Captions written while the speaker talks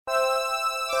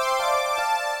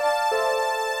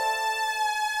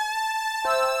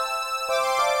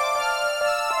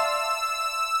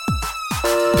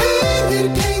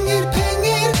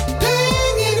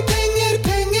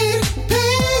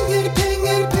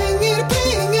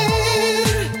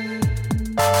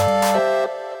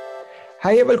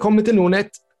Hei og velkommen til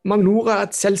Nordnett. Magnora er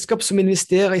et selskap som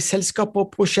investerer i selskaper og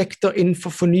prosjekter innenfor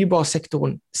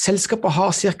fornybarsektoren. Selskapet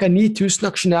har ca. 9.000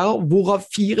 aksjonærer, hvorav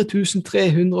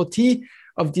 4.310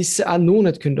 av disse er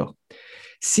Nordnett-kunder.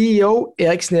 CEO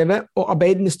Erik Sneve og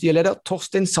arbeidende styreleder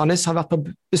Torstein Sanness har vært på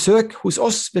besøk hos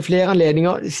oss ved flere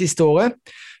anledninger det siste året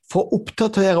for å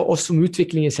oppdatere oss om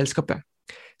utvikling i selskapet.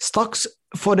 Straks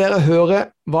får dere høre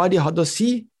hva de hadde å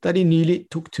si da de nylig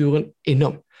tok turen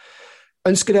innom.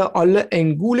 Ønsker dere alle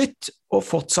en god lytt og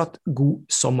fortsatt god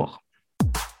sommer.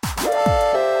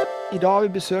 I dag har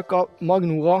vi besøk av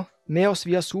Magnora. Med oss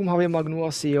via Zoom har vi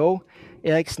Magnora CEO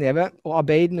Erik Sneve og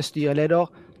arbeidende styreleder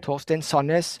Torstein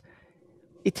Sanness.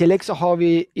 I tillegg så har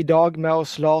vi i dag med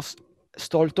oss Lars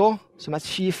Stolter, som er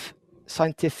Chief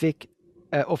Scientific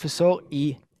Officer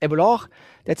i Evolar.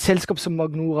 Det er et selskap som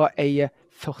Magnora eier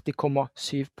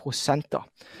 40,7%.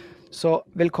 Så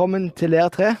velkommen til dere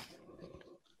tre.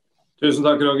 Tusen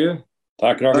takk, Roger.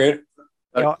 Takk, Roger.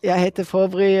 Ja, jeg heter for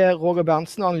øvrig Roger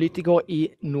Berntsen, analytiker i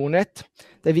Nordnett.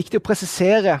 Det er viktig å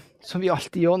presisere, som vi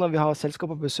alltid gjør når vi har selskap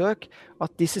på besøk,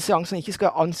 at disse seansene ikke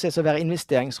skal anses å være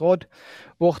investeringsråd.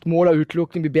 Vårt mål er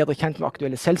utelukkende å bli bedre kjent med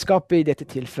aktuelle selskaper, i dette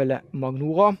tilfellet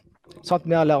Magnora, samt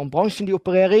mer lære om bransjen de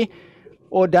opererer i,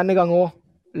 og denne gang også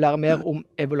lære mer om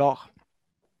Evolar.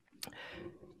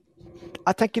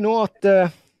 Jeg tenker nå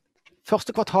at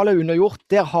første kvartal er undergjort,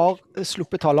 der har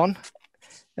sluppet tallene.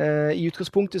 I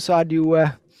utgangspunktet så var det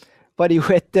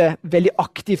jo et veldig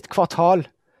aktivt kvartal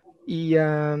i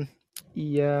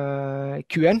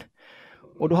Q1,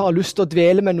 og du har lyst til å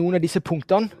dvele med noen av disse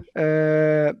punktene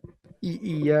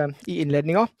i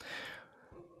innledningen.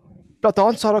 Blant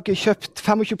annet så har dere kjøpt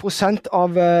 25%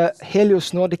 av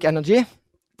Helios Nordic Energy.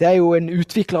 Det er jo en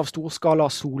utvikler av storskala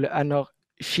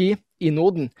solenergi i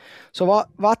Norden. Så hva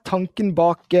er tanken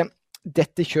bak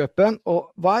dette kjøpet, og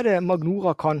hva er det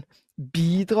Magnora kan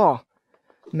bidra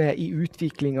med i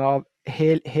utvikling av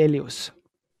Helios?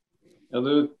 Ja,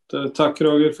 takk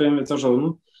Roger for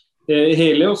invitasjonen.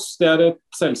 Helios, det er et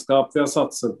selskap vi har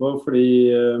satset på fordi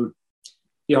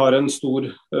vi har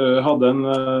hadde en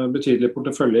betydelig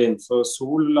portefølje innenfor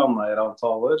sol,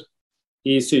 landeieravtaler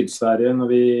i Syd-Sverige når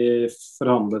vi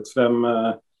forhandlet frem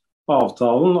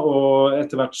avtalen, og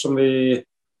etter hvert som vi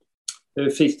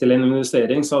fikk til en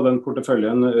investering, så har den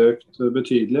porteføljen økt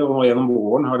betydelig, og gjennom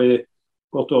våren har de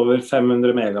gått over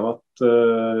 500 megawatt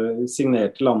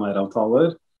signerte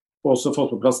landeieravtaler, og også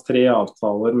fått på plass 3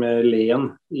 avtaler med LEN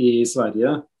i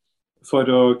Sverige for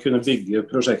å kunne bygge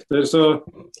prosjekter. Så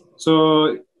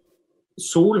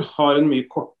sol har en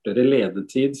mye kortere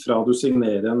ledetid fra du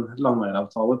signerer en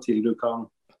landeieravtale til du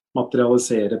kan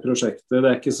materialisere prosjekter. Det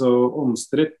er ikke så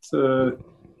omstridt.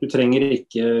 Du trenger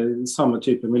ikke samme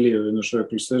type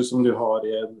miljøundersøkelser som du har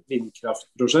i et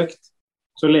vindkraftprosjekt.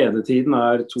 Så ledetiden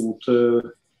er 2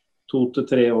 til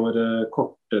 3 år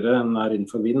kortere enn er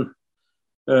innenfor vind.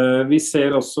 Vi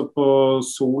ser også på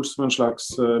sol som en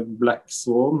slags black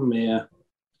swan med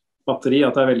batteri,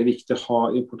 at det er veldig viktig å ha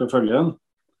i porteføljen.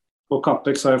 Og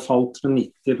Capex har jo falt med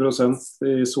 90%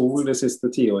 i sol de siste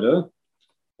 10 årene.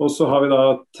 Og så har vi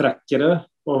da trackere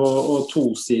og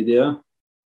tosidige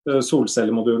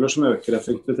solcellemoduler som øker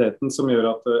effektiviteten, som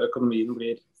gjør at økonomien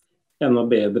blir enda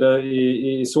bedre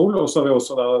i sol. Og så har vi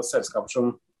også da selskaper som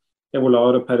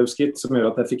Evolar og Perovskit, som gjør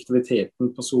at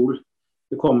effektiviteten på sol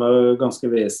vil komme ganske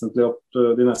vesentlig opp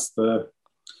de neste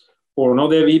årene. Og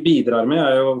det vi bidrar med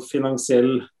er jo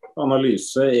finansiell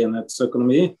analyse,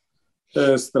 enhetsøkonomi,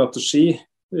 strategi,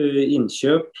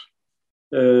 innkjøp,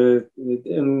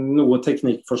 noe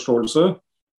teknikkforståelse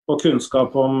og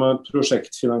kunnskap om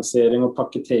prosjektfinansiering og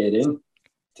pakketering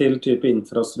til type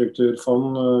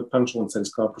infrastrukturfond,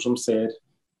 pensjonsselskaper som ser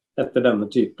etter denne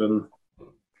typen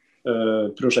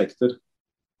prosjekter.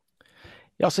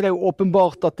 Ja, så det er jo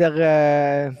åpenbart at dere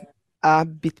er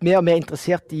blitt mer og mer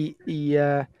interessert i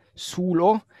sol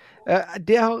også.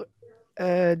 Det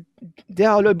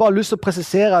har bare lyst til å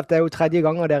presisere at det er jo 3.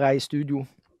 ganger dere er i studio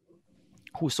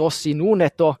hos oss i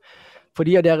Nordnett, og for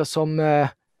de av dere som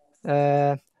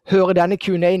hører denne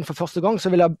Q&A-en for første gang, så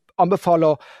vil jeg anbefale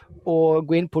å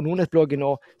gå inn på Nordnett-bloggen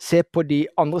og se på de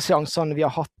andre seansene vi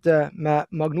har hatt med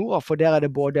Magnora, for der er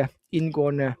det både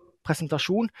inngående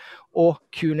presentasjon og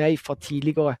Q&A fra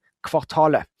tidligere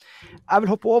kvartalet. Jeg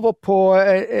vil hoppe over på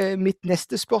mitt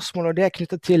neste spørsmål, og det er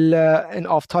knyttet til en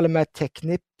avtale med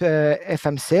Technip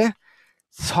FMC,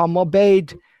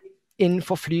 samarbeid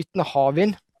innenfor flytende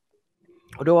havvind.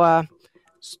 Og da er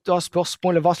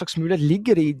spørsmålet, hva slags mulighet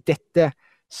ligger det i dette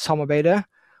samarbeidet?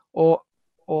 Og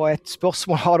et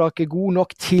spørsmål, har dere god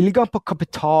nok tilgang på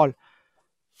kapital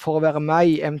for å være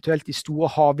med i eventuelt de store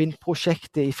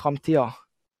havvindprosjekter i fremtiden?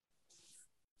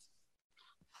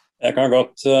 Jeg kan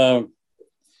godt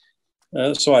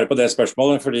svare på det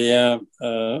spørsmålet, fordi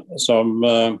som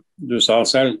du sa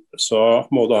selv, så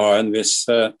må du ha en viss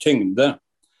tyngde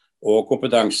og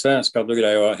kompetanse skal du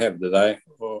greie å hevde deg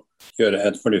og gjøre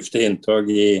et fornuftig inntog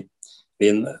i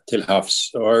vind til havs.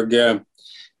 Og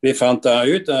vi fant da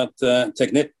ut at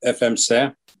Technip FMC,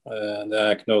 det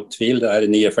er ikke noe tvil, det er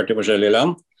 49 forskjellige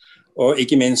land, og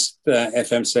ikke minst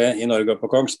FMC i Norge og på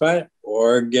Kongsberg,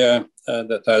 og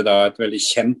dette er da et veldig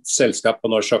kjent selskap på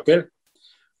norsk sokkel,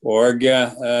 og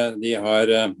de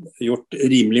har gjort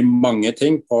rimelig mange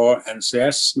ting på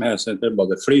NCS med hensyn til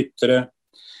både flytere,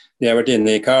 de har vært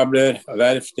inne i kabler,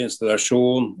 verft,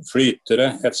 installasjon,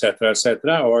 flytere, etc.,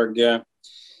 og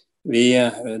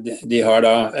de har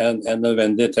da en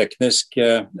nødvendig teknisk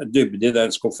dybde i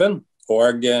den skuffen,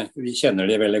 og vi kjenner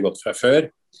de veldig godt fra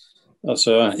før.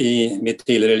 Altså i mitt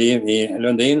tidligere liv i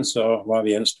Lundin så var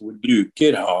vi en stor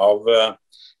bruker av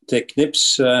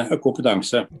Technips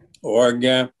kompetanse, og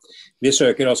vi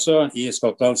søker også i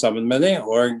Skottland sammen med de,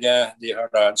 og de har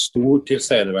da en stor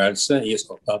tilstedeværelse i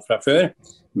Skottland fra før,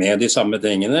 med de samme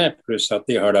tingene, pluss at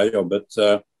de har da jobbet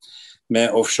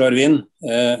med offshore vind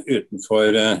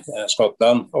utenfor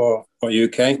Skottland og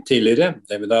UK tidligere.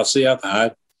 Det vil da si at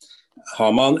her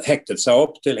har man hektet seg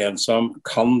opp til en som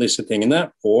kan disse tingene,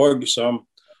 og som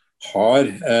har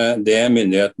det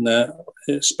myndighetene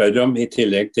spør om i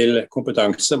tillegg til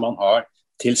kompetanse. Man har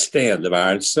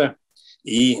tilstedeværelse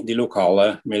i de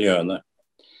lokale miljøene.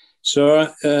 Så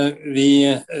vi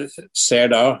ser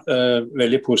da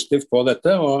veldig positivt på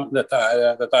dette, og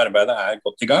dette arbeidet er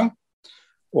godt i gang.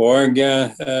 Og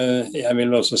jeg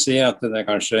vil også si at det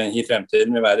kanskje i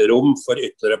fremtiden vil være rom for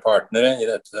ytterligere partnere i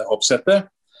dette oppsettet,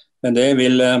 men det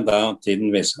vil da tiden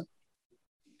vise.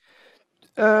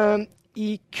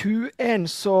 I Q1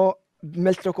 så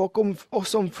meldte dere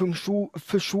også om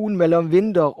fusjon mellom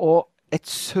Vinder og et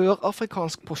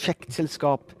sørafrikansk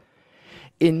prosjektselskap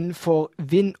innenfor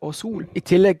vind og sol. I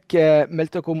tillegg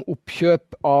meldte dere om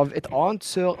oppkjøp av et annet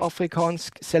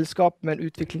sørafrikansk selskap med en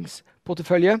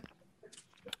utviklingsportefølje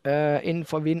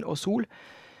innenfor vind og sol.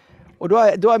 Og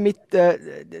da er mitt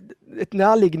et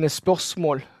nærliggende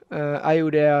spørsmål er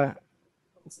jo det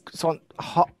sånn,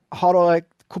 har dere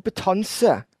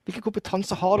kompetanse? Hvilken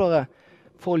kompetanse har dere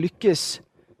for å lykkes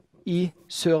i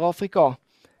Sør-Afrika?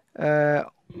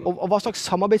 Og hva slags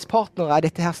samarbeidspartnere er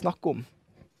dette her snakk om?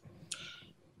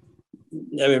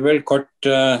 Jeg vil vel kort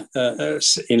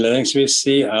innledningsvis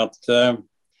si at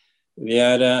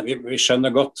vi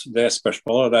skjønner godt det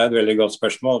spørsmålet, og det er et veldig godt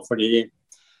spørsmål, fordi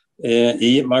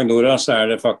i Magnora så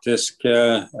er det faktisk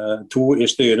 2 i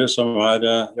styret som har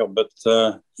jobbet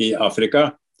i Afrika,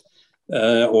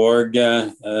 og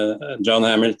John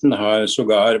Hamilton har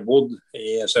sågar bodd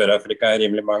i Sør-Afrika i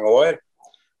rimelig mange år,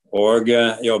 og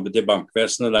jobbet i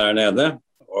bankvesenet der nede,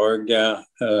 og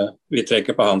vi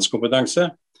trekker på hans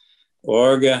kompetanse.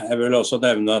 Og jeg vil også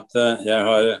nevne at jeg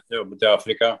har jobbet i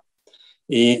Afrika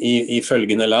i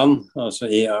følgende land, altså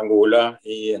i Angola,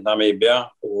 i Namibia,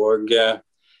 og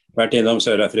vært innom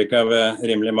Sør-Afrika ved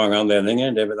rimelig mange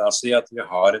anledninger. Det vil da si at vi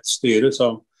har et styre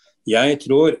som jeg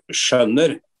tror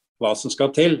skjønner hva som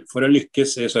skal til for å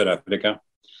lykkes i Sør-Afrika.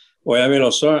 Og jeg vil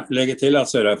også legge til at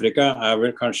Sør-Afrika er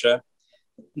vel kanskje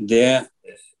det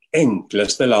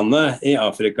enkleste landet i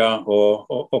Afrika å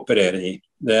operere i.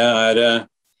 Det er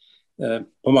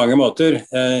på mange måter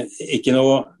ikke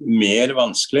noe mer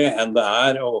vanskelig enn det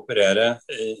er å operere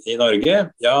i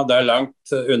Norge. Ja, det er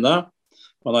langt unna.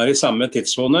 Man er i samme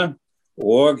tidszone,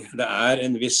 og det er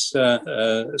en viss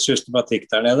systematikk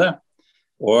der nede.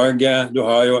 Og du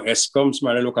har jo Eskom,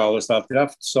 som er det lokale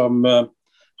Statkraft, som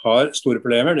har store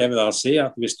problemer. Det vil da si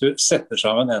at hvis du setter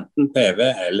sammen enten PV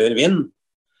eller vind,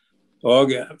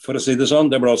 og for å si det sånn,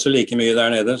 det blåser like mye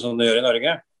der nede som det gjør i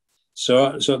Norge,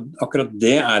 så akkurat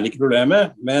det er ikke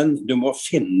problemet, men du må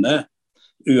finne,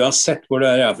 uansett hvor du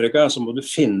er i Afrika, så må du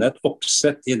finne et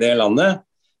oppsett i det landet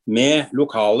med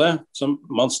lokale som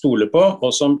man stoler på,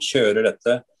 og som kjører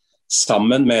dette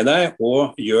sammen med deg,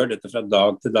 og gjør dette fra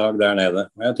dag til dag der nede.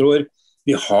 Og jeg tror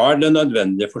vi har den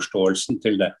nødvendige forståelsen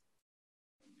til det.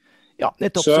 Ja,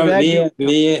 nettopp. Så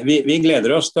vi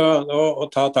gleder oss til å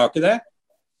ta tak i det.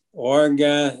 Og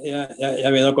jeg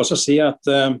vil nok også si at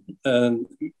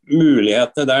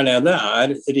mulighetene der nede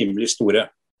er rimelig store.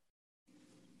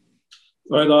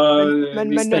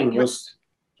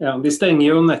 Vi stenger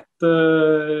jo nettet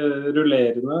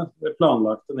rullerende ved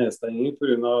planlagte nedstenginger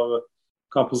på grunn av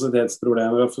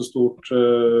kapasitetsproblemer og for stort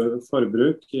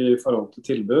forbruk i forhold til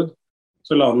tilbud.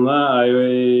 Så landet er jo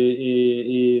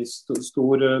i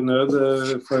stor nød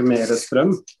for mer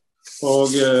strøm.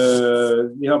 Og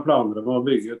vi har planer om å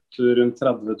bygge ut rundt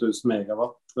 30 000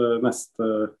 megawatt neste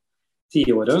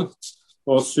tiåret.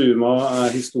 Og Suma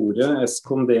historie,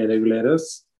 Eskom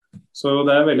dereguleres. Så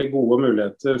det veldig gode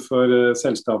muligheter for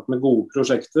selskap med gode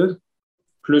prosjekter,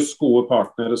 pluss gode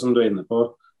partnere som du inne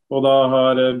på. Og da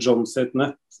har John sitt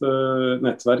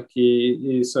nettverk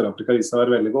i Sør-Afrika vist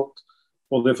seg veldig godt.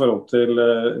 Både i forhold til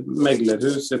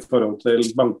meglerhus, i forhold til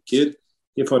banker,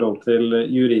 i forhold til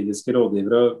juridiske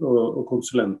rådgivere og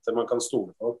konsulenter man kan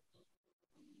stole på.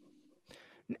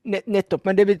 Nettopp,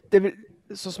 men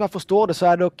sånn som jeg forstår det, så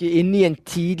dere inne i en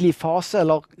tidlig fase,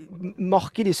 eller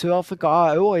markedet i Sør-Afrika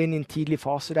også inne i en tidlig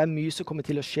fase. Det mye som kommer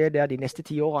til å skje der de neste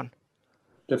 10 årene.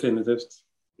 Definitivt.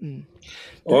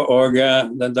 Og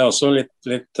det også litt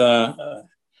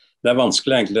det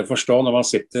vanskelig egentlig å forstå når man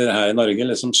sitter her i Norge,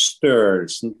 liksom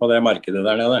størrelsen på det markedet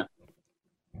der nede.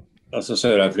 Altså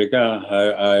Sør-Afrika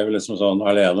jo liksom sånn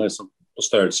alene liksom, på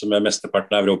størrelse med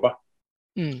mesteparten av Europa.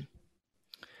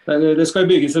 Det skal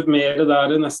bygges ut mer der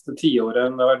det neste 10 året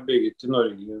enn det har vært bygget i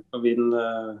Norge på vind,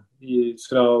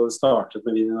 fra det startet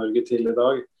med vind i Norge til i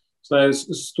dag. Så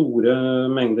det store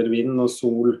mengder vind og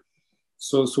sol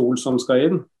som skal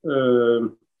inn.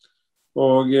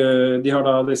 Og de har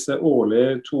da disse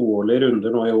toårlige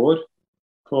runder nå i år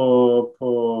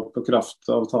på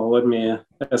kraftavtaler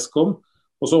med Eskom.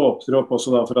 Og så åpner det opp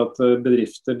også da for at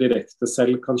bedrifter direkte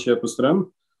selv kan kjøpe strøm.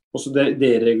 Og så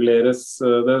dereguleres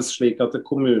det slik at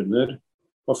kommuner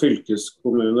og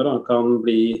fylkeskommuner da, kan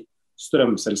bli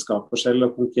strømselskaper selv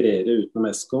og konkurrere utenom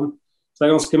Eskom. Så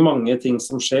det ganske mange ting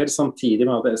som skjer, samtidig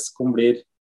med at Eskom blir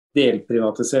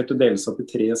delprivatisert og deles opp i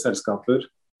 3 selskaper.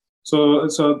 Så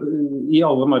i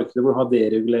alle markeder hvor man har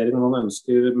deregulering og man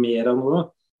ønsker mer av noe,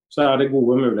 så det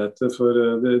gode muligheter for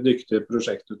dyktige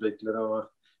prosjektutviklere å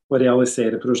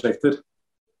realisere prosjekter.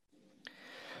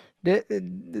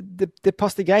 Det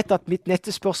passer greit at mitt neste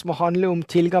spørsmål handler om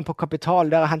tilgang på kapital.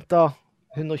 Der hentet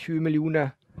 120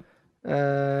 millioner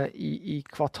i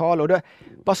kvartal. Og det,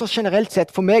 bare så generelt sett,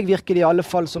 for meg virker det i alle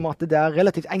fall som at det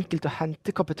relativt enkelt å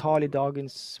hente kapital i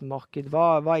dagens marked.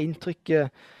 Hva inntrykket?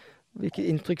 Hvilke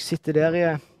inntrykk sitter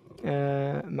dere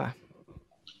med?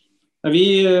 Vi,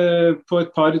 på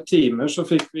et par timer så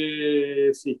fikk vi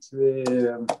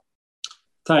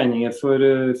tegninger for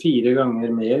 4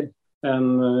 ganger mer enn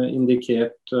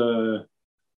indikert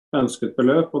ønsket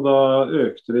beløp, og da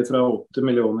økte vi fra 80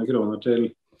 millioner kroner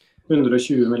til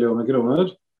 120 millioner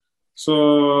kroner.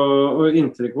 Og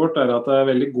inntrykket vårt at det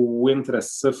veldig god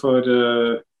interesse for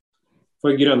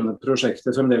grønne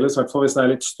prosjekter fremdeles, i hvert fall hvis det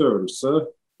litt størrelse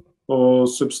og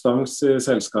substans i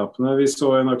selskapene. Vi så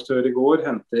en aktør i går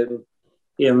hente inn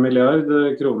 1 milliard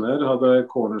kroner, hadde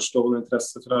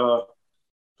cornerstone-interesse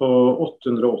på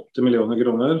 880 millioner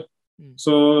kroner.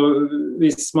 Så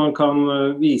hvis man kan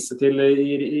vise til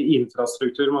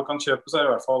infrastruktur man kan kjøpe, så det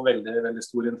i hvert fall veldig, veldig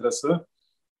stor interesse.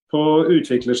 På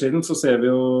utviklersiden så ser vi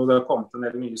jo det har kommet en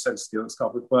del nye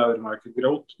selskaper på Euromarket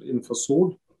Growth innenfor sol,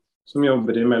 som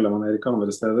jobber i Mellom-Amerika og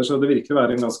andre steder, så det virker å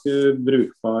være en ganske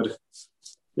brukbar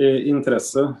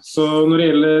interesse. Så når det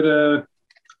gjelder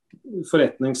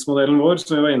forretningsmodellen vår,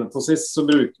 som vi var inne på sist, så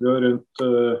bruker vi jo rundt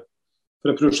for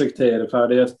å prosjektere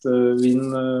ferdig et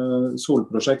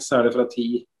solprosjekt, så det fra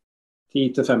 10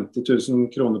 til 50 000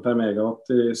 kroner per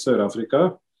megawatt i Sør-Afrika.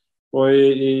 Og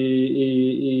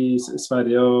i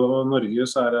Sverige og Norge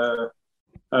så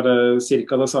det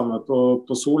cirka det samme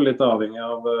på sol, litt avhengig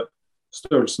av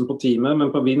størrelsen på teamet,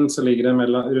 men på vind så ligger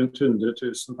det rundt 100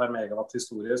 000 per megawatt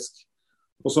historisk.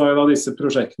 Og så har da disse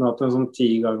prosjektene hatt en sånn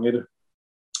 10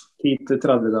 til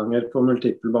 30 ganger på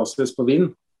multiple basis på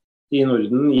vind i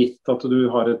Norden, gitt at du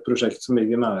har et prosjekt som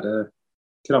ligger nære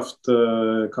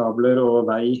kraftkabler og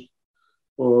vei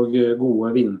og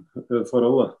gode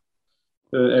vindforhold,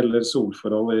 eller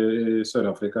solforhold i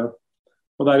Sør-Afrika.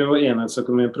 Og det jo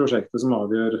enhetsøkonomiprosjektet som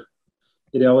avgjør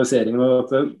realiseringen av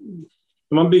dette.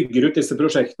 Når man bygger ut disse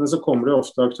prosjektene, så kommer det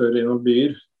ofte aktører inn og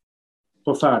byr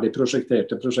på ferdig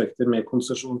prosjekterte prosjekter med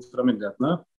konsesjon fra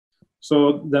myndighetene. Så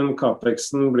den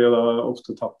CAPEXen blir jo da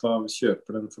ofte tatt av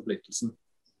kjøperen forpliktelsen.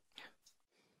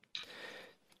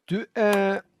 Du,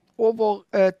 over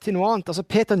til noe annet. Altså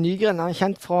Peter Nygren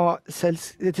kjent fra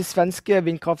det svenske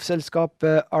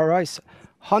vindkraftselskapet Arise.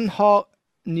 Han har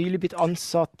nylig blitt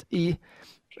ansatt i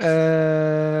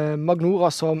Magnora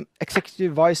som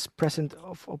Executive Vice President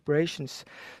of Operations.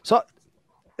 Så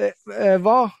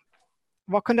hva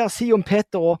kan dere si om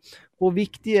Peter, og hvor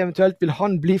viktig eventuelt vil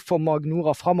han bli for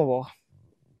Magnora fremover?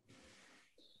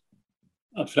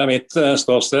 Fra mitt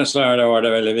ståsted så var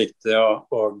det veldig viktig å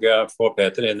få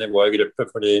Peter inn i vår gruppe,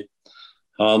 fordi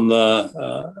han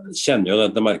kjenner jo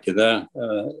dette markedet,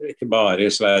 ikke bare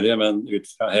i Sverige, men ut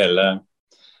fra hele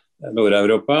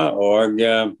Nord-Europa, og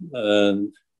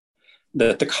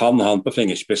dette kan han på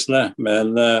fingerspissene,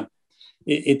 men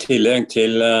i tillegg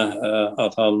til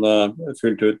at han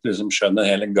fullt ut liksom skjønner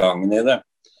hele gangen i det,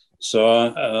 så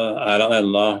han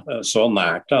ennå så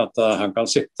nært at han kan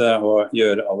sitte og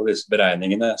gjøre alle disse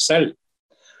beregningene selv.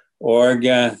 Og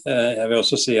jeg vil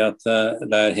også si at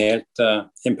det helt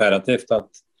imperativt at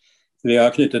vi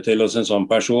har knyttet til oss en sånn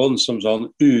person som sånn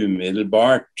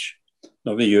umiddelbart,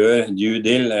 når vi gjør due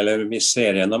deal, eller vi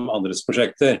ser gjennom andres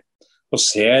prosjekter, og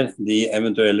ser de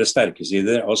eventuelle sterke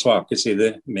sider og svake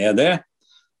sider med det,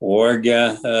 og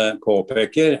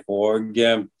påpeker og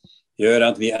gjør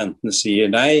at vi enten sier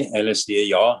nei eller sier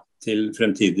ja til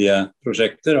fremtidige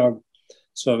prosjekter. Og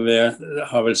så vi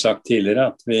har vel sagt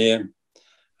tidligere at vi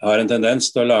har en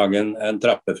tendens til å lage en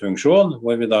trappefunksjon,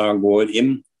 hvor vi da går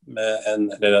inn med en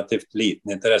relativt liten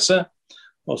interesse,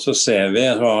 og så ser vi,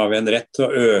 så har vi en rett til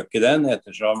å øke den,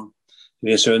 ettersom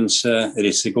vi synes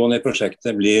risikoen i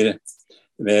prosjektet blir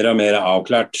mer og mer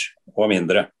avklart og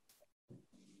mindre.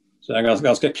 Så det er en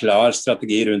ganske klar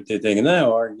strategi rundt de tingene,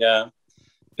 og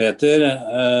Peter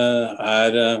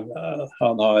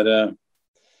han har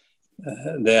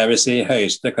det jeg vil si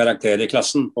høyeste karakter i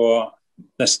klassen på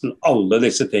nesten alle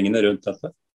disse tingene rundt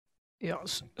dette. Ja,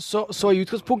 så i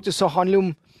utgangspunktet så handler det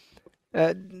om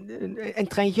en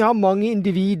trenger ikke ha mange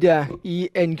individer i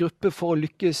en gruppe for å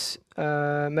lykkes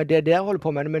med det dere holder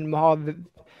på med, men man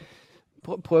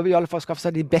prøver i alle fall å skaffe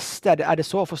seg de beste. Er det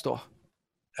så å forstå?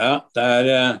 Ja,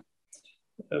 det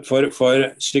for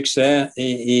suksess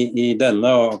i denne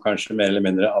og kanskje mer eller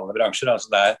mindre alle bransjer, altså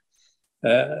det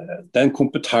den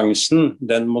kompetansen,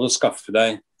 den må du skaffe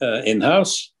deg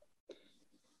in-house,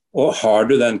 og har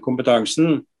du den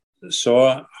kompetansen,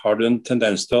 så har du en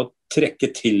tendens til å trekke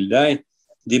til deg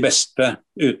de beste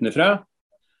utenfra,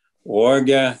 og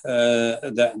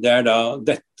det da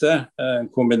dette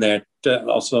kombinert,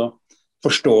 altså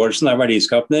forståelsen av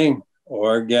verdiskapning,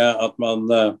 og at man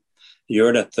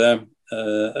gjør dette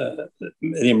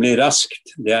rimelig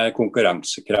raskt, det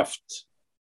konkurransekraft.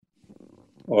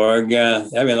 Og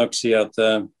jeg vil nok si at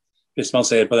hvis man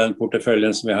ser på den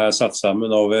porteføljen som vi har satt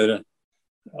sammen over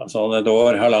et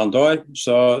år, halvannet år,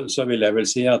 så vil jeg vel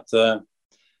si at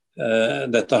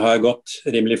dette har gått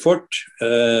rimelig fort.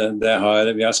 Vi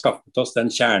har skaffet oss den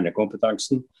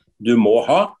kjernekompetansen du må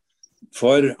ha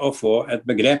for å få et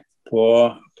begrep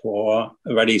på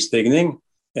verdistigning,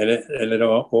 eller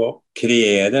å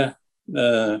kreere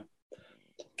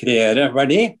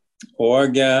verdi,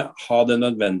 og ha den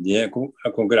nødvendige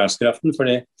konkurransekraften,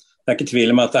 fordi det ikke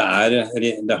tvil om at det har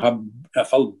i hvert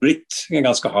fall blitt en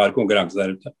ganske hard konkurranse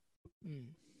der ute.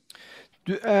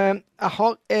 Jeg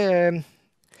har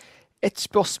et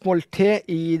spørsmål til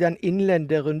i den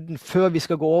innledende runden før vi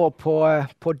skal gå over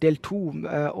på del 2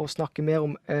 og snakke mer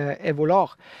om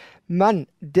Evolar. Men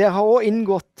det har også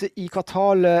inngått i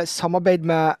kvartalet samarbeid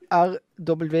med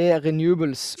RW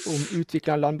Renewables om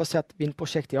utvikling av landbasert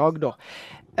vindprosjekt i Agder.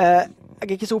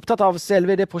 Jeg ikke så opptatt av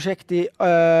selve det prosjektet i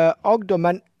Agder,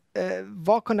 men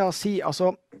hva kan dere si?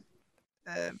 Altså,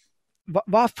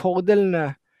 hva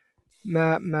fordelene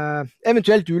med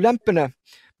eventuelt ulempene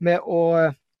med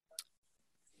å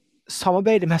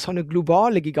samarbeide med sånne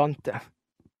globale giganter?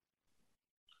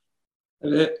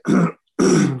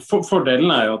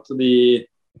 Fordelen jo at de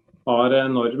har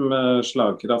enorm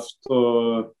slagkraft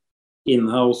og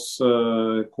in-house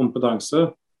kompetanse.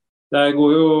 Det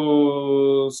går jo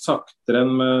saktere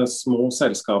enn med små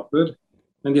selskaper,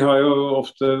 men de har jo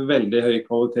ofte veldig høy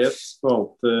kvalitet på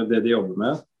alt det de jobber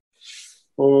med.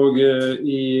 Og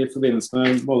i forbindelse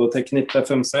med både Teknip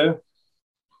FMC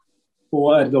og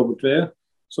RW,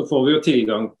 så får vi jo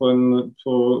tilgang på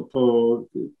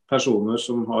personer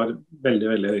som har veldig,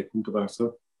 veldig høy kompetanse.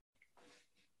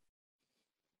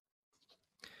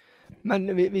 Men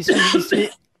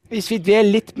hvis vi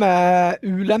deler litt med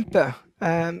ulempe,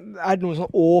 det noen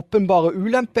sånn åpenbare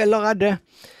ulempe, eller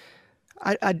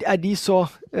er de så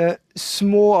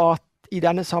små i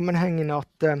denne sammenhengen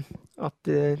at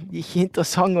de ikke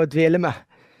interessante å dvele med?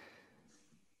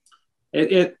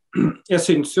 Jeg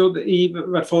synes jo i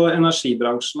hvert fall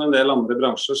energibransjen og en del andre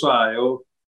bransjer så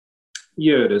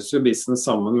gjøres jo business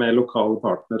sammen med lokale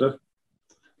partnere.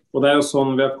 Og det jo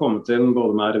sånn vi har kommet inn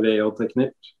både med RW og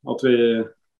Teknip, at vi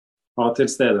har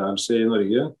tilstedeværelse i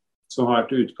Norge som har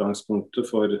vært utgangspunktet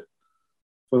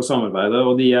for samarbeidet,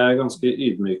 og de ganske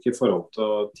ydmyke i forhold til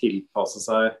å tilpasse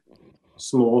seg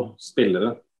små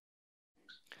spillere.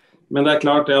 Men det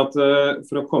klart det at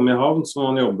for å komme i havn så må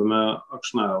man jobbe med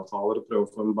aksjonæravtaler og prøve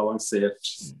å få en balansert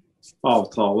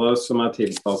avtale som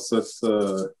tilpasset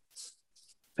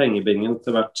pengebingen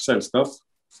til hvert selskap.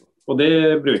 Og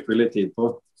det bruker vi litt tid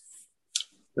på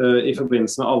i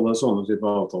forbindelse med alle sånne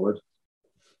typer avtaler.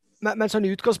 Men sånn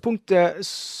i utgangspunktet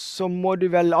så må det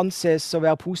vel anses å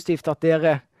være positivt at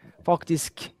dere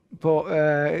faktisk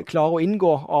klarer å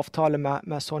inngå avtale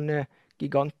med sånne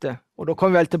giganter. Og da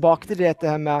kommer vi vel tilbake til dette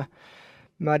her med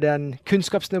den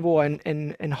kunnskapsnivået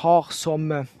en har som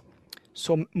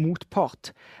motpart.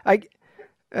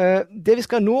 Det vi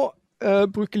skal nå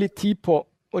bruke litt tid på,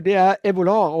 og det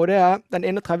Evolar, og det den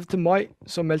 31. mai,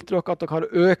 så meldte dere at dere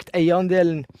hadde økt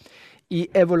eierandelen i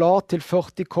Evolar til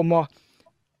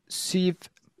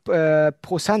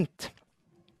 40,7%.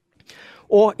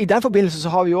 Og i den forbindelse så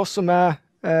har vi også med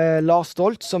Lars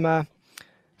Stolt, som er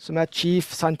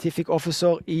Chief Scientific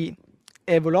Officer i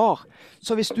Evolar.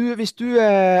 Så hvis du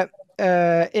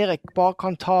Erik, bare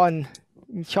kan ta en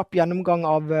kjapp gjennomgang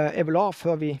av Evolar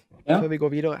før vi går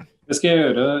videre. Det skal jeg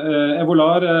gjøre.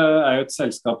 Evolar jo et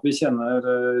selskap vi kjenner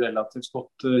relativt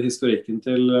godt historikken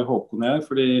til Håkon her,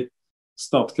 fordi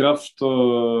Statkraft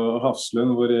og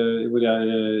Hafslund,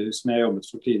 som jeg jobbet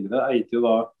for tidligere, eide jo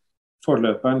da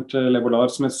forløperen til Evolar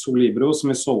som Solibro, som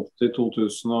vi solgte i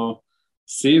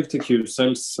 2007 til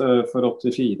Q-Cells for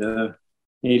 84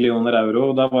 millioner euro.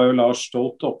 Da var jo Lars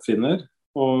Stolt oppfinner,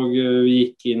 og vi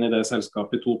gikk inn i det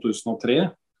selskapet i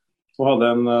 2003. Og hadde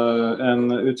en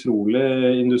utrolig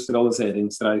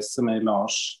industrialiseringsreise med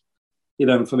Lars i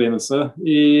den forbindelse.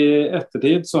 I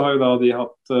ettertid så har jo da de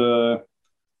hatt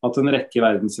en rekke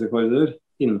verdensrekorder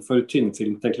innenfor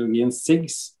tynnfilmteknologien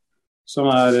SIGS,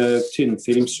 som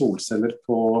tynnfilm solceller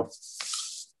på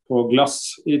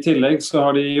glass. I tillegg så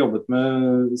har de jobbet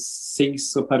med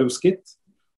SIGS og perovskitt,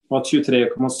 og hatt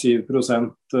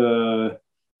 23,7%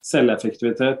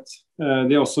 selveffektivitet.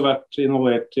 De har også vært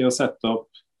involvert i å sette opp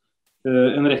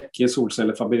en rekke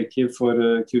solcellefabrikker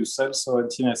for Q-Cells og en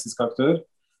kinesisk aktør.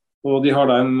 Og de har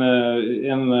da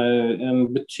en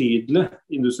betydelig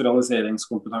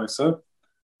industrialiseringskompetanse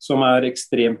som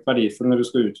ekstremt verdifull når du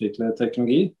skal utvikle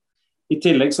teknologi. I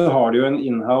tillegg så har de jo en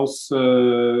in-house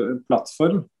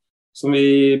plattform som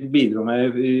vi bidro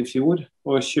med i fjor,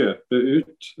 å kjøpe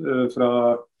ut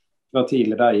fra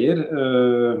tidligere eier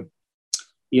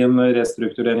i en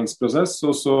restruktureringsprosess.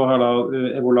 Og så har da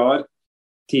Evolar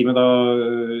teamet da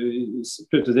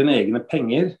puttet inn egne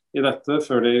penger i dette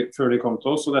før de kom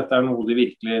til oss, og dette noe de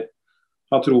virkelig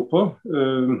har tro på.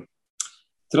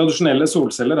 Tradisjonelle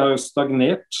solceller har jo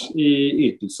stagnert i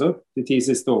ytelse de 10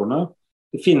 siste årene.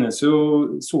 Det finnes jo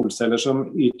solceller som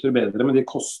yter bedre, men de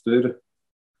koster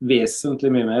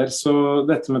vesentlig mye mer. Så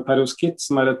dette med perovskitt,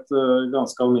 som et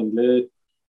ganske alminnelig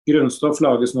grunnstoff,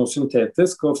 lages nå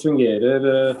syntetisk og fungerer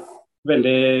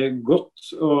veldig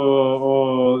godt,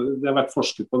 og det har vært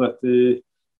forsket på dette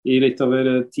i litt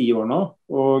over 10 år nå,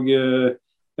 og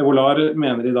Evolar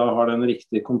mener de da har den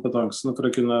riktige kompetansen for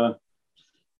å kunne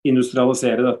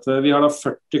industrialisere dette. Vi har da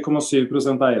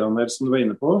 40,7% eierandel som du var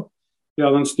inne på. Vi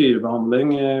hadde en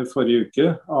styrebehandling forrige uke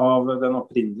av den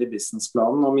opprinnelige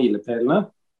businessplanen og milepælene,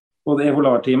 og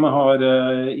Evolar-teamet har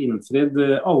innfridd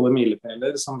alle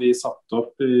milepæler som vi satte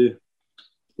opp i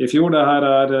fjor. Det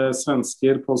her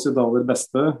svensker på sitt aller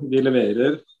beste. De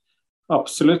leverer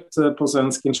absolutt på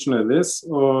svensk ingeniørvis,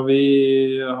 og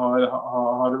vi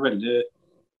har det veldig,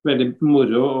 veldig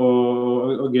moro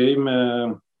og gøy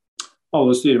med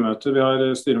alle styremøter. Vi har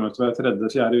styremøter hver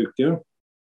 3.-4. uke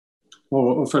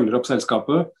og følger opp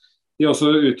selskapet. De har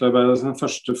også utarbeidet sin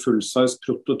første full-size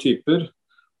prototyper,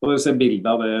 og dere ser bildet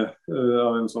av det,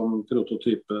 av en sånn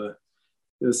prototype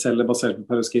celler basert på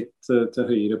perovskitt til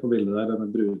høyre på bildet der,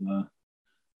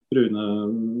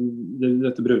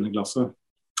 dette brune glasset.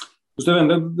 Hvis du er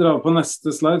vennlig å dra på neste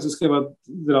slide, så skal jeg bare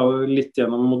dra litt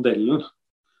gjennom modellen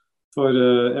for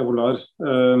Evolar.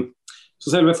 Så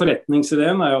selve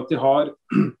forretningsideen jo at de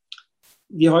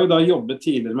har jo da jobbet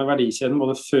tidligere med verdikjeden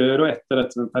både før og etter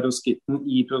dette med perovskitten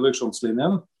i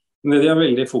produksjonslinjen. Men det de har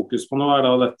veldig fokus på nå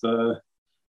da dette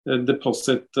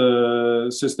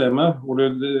deposit-systemet, hvor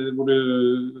du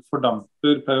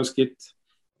fordamper perovskitt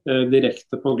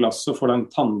direkte på glass og får en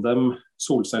tandem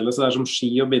solcelle, så det som ski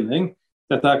og binding.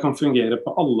 Dette her kan fungere på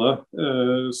alle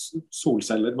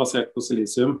solceller basert på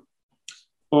silisium.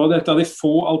 Og dette de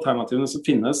få alternativene som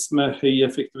finnes med høy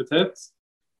effektivitet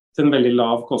til en veldig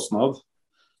lav kostnad.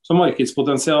 Så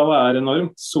markedspotensialet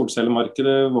enormt.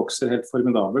 Solcellemarkedet vokser helt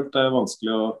formidabelt. Det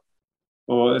vanskelig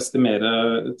å estimere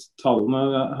tallene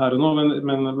her og nå,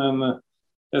 men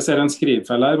jeg ser en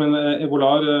skrivefeil her, men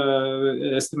Evolar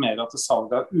estimerer at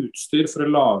salget av utstyr for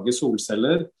å lage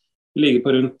solceller ligger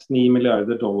på rundt $9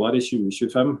 milliarder i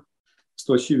 2025. Det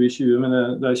står 2020, men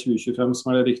det 2025 som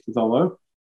det riktige tallet.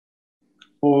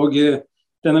 Og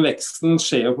denne veksten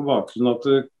skjer jo på bakgrunn av at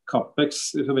Capex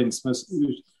i forbindelse med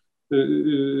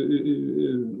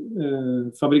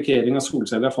fabrikkering av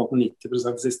solceller har falt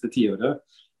 90% det siste 10 året.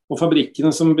 Og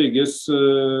fabrikkene som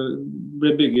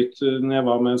ble bygget når jeg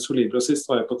var med Solibro sist,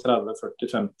 var jeg på 30,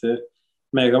 40, 50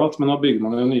 megawatt, men nå bygger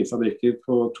man jo nye fabrikker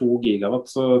på 2 gigawatt,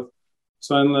 så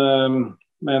en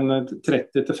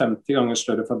 30-50 ganger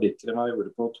større fabrikker enn man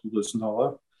gjorde på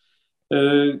 2000-tallet.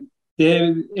 Det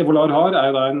Evolar har er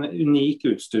jo da en unik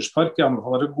utstyrspark. Jeg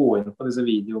anbefaler å gå inn på disse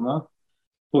videoene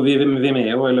på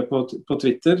Vimeo eller på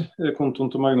Twitter, kontoen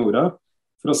til Magnora,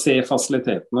 for å se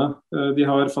fasilitetene. De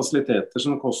har fasiliteter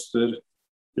som koster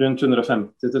rundt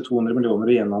 150-200 millioner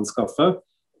å gjenanskaffe.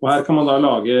 Og her kan man da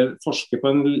forske på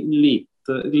en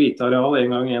lite areal, 1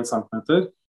 gang 1 centimeter,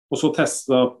 og så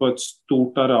teste på et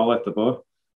stort areal etterpå.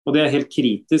 Og det er helt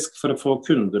kritisk for å få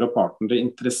kunder og partnere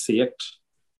interessert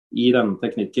i denne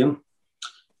teknikken.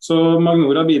 Så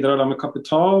Magnora bidrar da med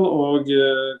kapital, og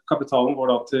kapitalen går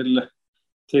da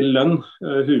til lønn,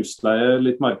 husleie,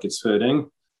 litt markedsføring,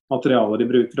 materialer de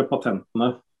bruker og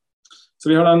patentene. Så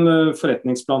vi har da en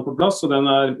forretningsplan på plass, og den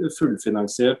er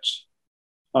fullfinansiert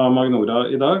av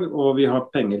Magnora i dag, og vi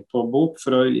har penger på bok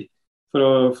for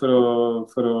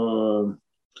å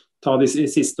ta de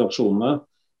siste opsjonene.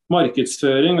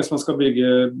 Markedsføring, hvis man skal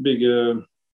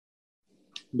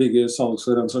bygge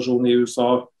salgsorganisasjon i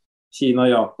USA,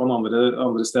 Kina, Japan og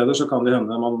andre steder, så kan det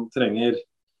hende man trenger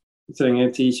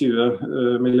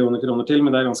 10-20 millioner kroner til,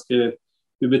 men det er ganske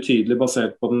ubetydelig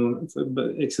basert på den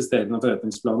eksisterende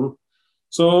forretningsplanen.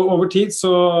 Så over tid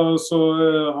så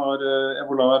har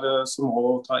Evolar som mål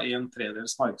å ta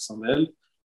 1/3 markedsandel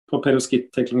på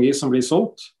perovskitteknologi som blir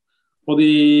solgt, og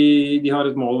de har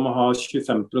et mål om å ha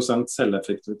 25%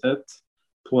 selveffektivitet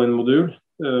på en modul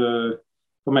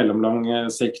på mellomlang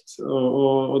sikt,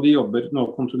 og de jobber nå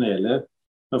kontinuerlig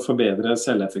med å forbedre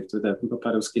selveffektiviteten på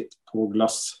perovskitt på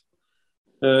glass.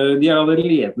 De er det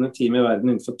ledende teamet i verden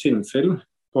innenfor tynnfilm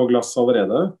på glass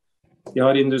allerede. De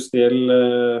har de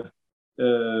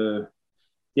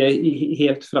er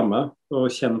helt fremme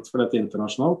og kjent for dette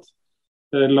internasjonalt.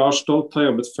 Lars Stolt har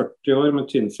jobbet 40 år med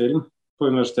tynnfilm på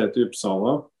Universitetet i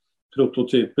Uppsala,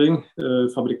 prototyping,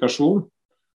 fabrikasjon,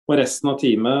 og resten av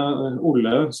teamet,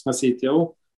 Olle, som er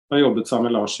CTO, har jobbet sammen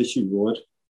med Lars i 20 år.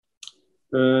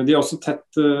 De har også tett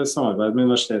samarbeid med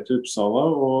Universitetet i Uppsala,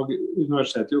 og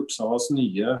Universitetet i Uppsalas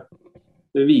nye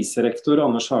viserektor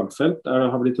Anders Hagfeldt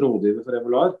har blitt rådgiver for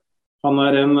Evolar. Han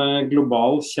er en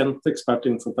global kjent ekspert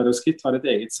innenfor perovskitt, har et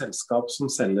eget selskap som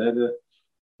selger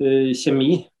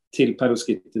kjemi til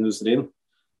perovskittindustrien.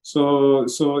 Så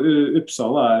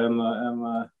Uppsala er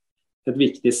et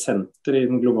viktig senter i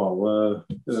den globale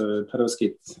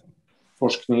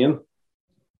perovskittforskningen.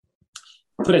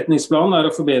 Forretningsplanen er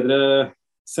å forbedre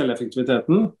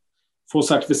selveffektiviteten, få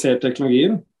sertifisert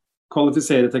teknologien,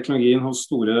 kvalifisere teknologien hos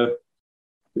store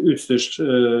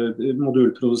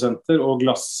utstyrsmodulprodusenter og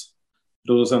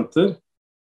glassprodusenter.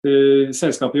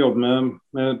 Selskapet jobber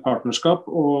med partnerskap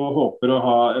og håper å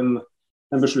ha en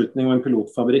beslutning om en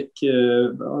pilotfabrikk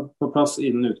på plass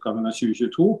innen utgangen av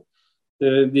 2022.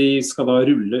 De skal da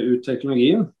rulle ut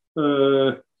teknologien,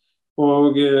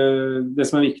 og det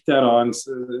som er viktig er da en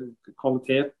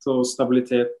kvalitet og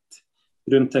stabilitet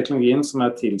rundt teknologien som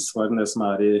er tilsvarende det som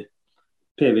er i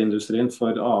PV-industrien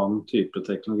for annen type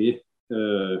teknologi,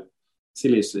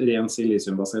 ren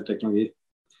silisiumbasert teknologi.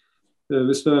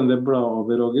 Hvis du endelig blar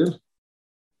over, Roger.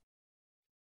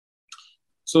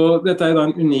 Så dette er da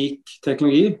en unik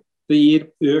teknologi. Det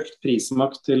gir økt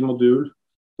prismakt til modul-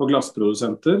 og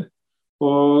glassprodusenter.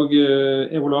 Og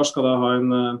Evolar skal da ha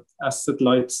en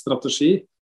asset-light-strategi.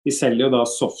 De selger jo da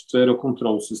software og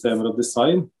kontrollsystemer og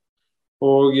design.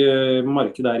 Og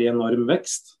markedet er i enorm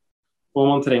vekst. Og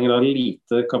man trenger da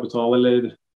lite kapital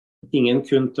eller ingen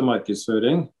kun til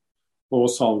markedsføring og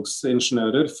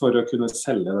salgsingeniører for å kunne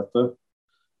selge dette.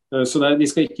 Så de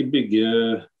skal ikke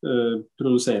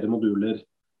produsere moduler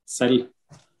selv.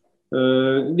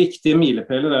 Viktige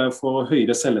milepæler er å få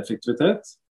høyere selveffektivitet,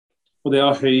 og det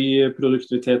har høy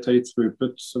produktivitet, høy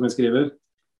throughput, som vi skriver.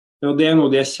 Og det er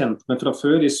noe de er kjent med fra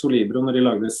før i Solibro når de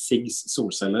lagde SIGs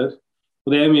solceller. Og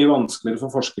det er mye vanskeligere for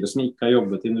forskere som ikke har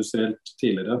jobbet industrielt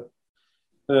tidligere.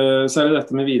 Så er det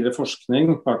dette med videre forskning,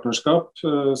 partnerskap,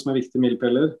 som er viktige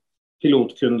milepæler,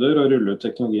 pilotkunder og rulle ut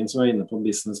teknologien som var inne på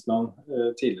businessplan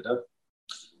tidligere.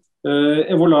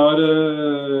 Evolar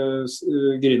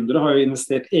gründere har jo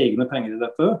investert egne penger i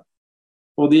dette,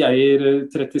 og de eier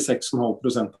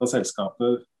 36,5% av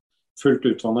selskapet fullt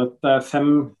utvannet. Det er 5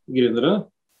 gründere,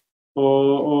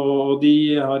 og de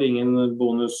har ingen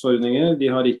bonusordninger, de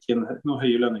har ikke noen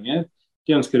høye lønninger.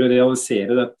 De ønsker å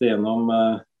realisere dette gjennom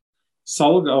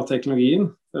salg av teknologien,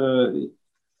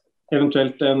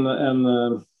 eventuelt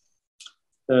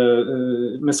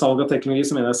med salg av teknologi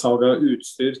som mener jeg salg av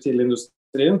utstyr til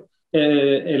industrien,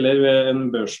 eller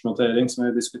en børsnotering som vi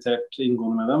har diskutert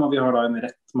inngående med dem. Og vi har da en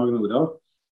rett Magnora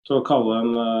til å kalle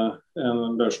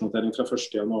en børsnotering fra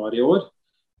 1. januar i år.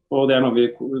 Og det noe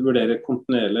vi vurderer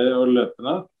kontinuerlig og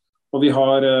løpende. Og vi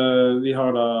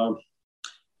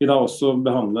da også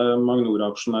behandle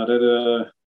Magnora-aksjonærer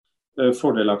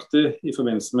fordelaktig i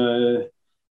forbindelse med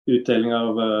utdeling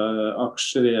av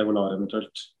aksjer i Evolar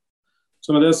eventuelt.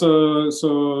 Så med det så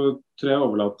tror jeg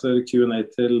overlater Q&A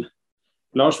til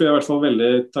Lars. Vi er i hvert fall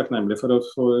veldig takknemlige for å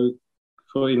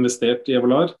få investert i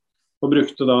Evolar, og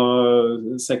brukte da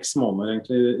 6 måneder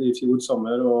egentlig i fjor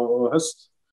sommer og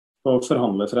høst på å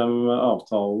forhandle frem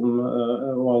avtalen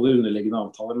og alle underliggende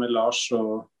avtaler med Lars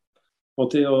og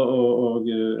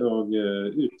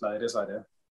utleier i Sverige.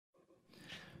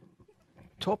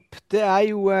 Topp. Det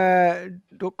jo,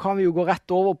 da kan vi jo gå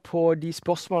rett over på de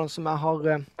spørsmålene som jeg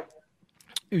har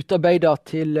utarbeidet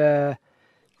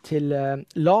til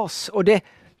Lars. Og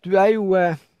du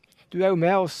jo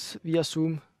med oss via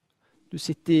Zoom. Du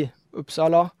sitter i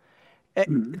Uppsala.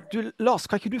 Lars,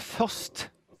 kan ikke du først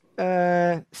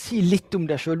si litt om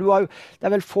deg selv?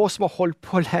 Det vel få som har holdt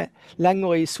på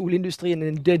lenger i solindustrien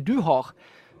enn det du har.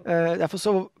 Derfor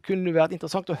så kunne det vært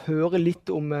interessant å høre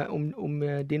litt om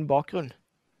din bakgrunn.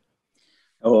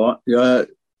 Ja, jag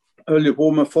höll ju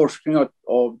på med forskning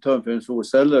av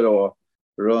tömfilmsolceller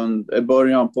i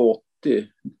början på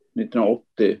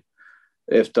 1980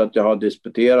 efter att jag hade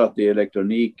disputerat i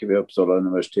elektronik vid Uppsala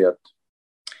universitet.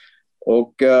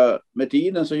 Och med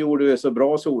tiden så gjorde vi så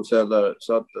bra solceller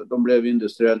så att de blev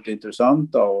industriellt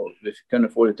intressanta och vi kunde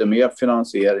få lite mer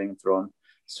finansiering från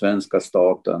svenska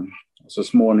staten. Så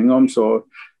småningom så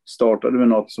startade vi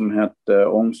något som hette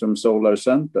Ångsum Solar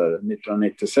Center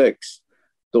 1996.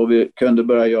 Då vi kunde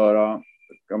börja göra,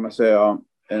 kan man säga,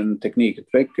 en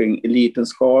teknikutveckling i liten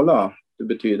skala. Det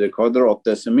betyder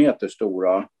kvadratdecimeter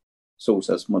stora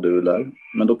solcellsmoduler.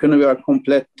 Men då kunde vi göra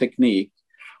komplett teknik.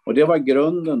 Och det var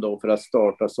grunden då för att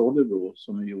starta Solibro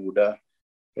som vi gjorde.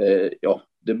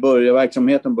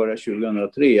 Verksamheten började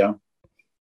 2003.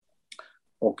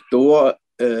 Och då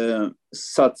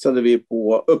satsade vi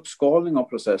på uppskalning av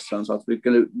processen så att vi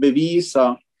kunde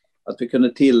bevisa att vi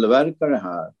kunde tillverka det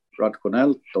här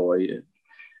rationellt då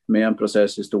med en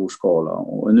process i stor skala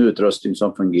och en utrustning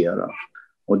som fungerar.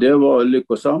 Och det var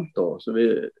lyckosamt då, så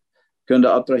vi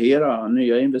kunde attrahera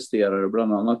nya investerare,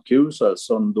 bland annat QCell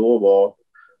som då var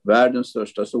världens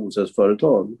största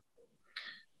solcellsföretag.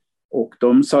 Och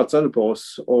de satsade på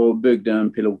oss och byggde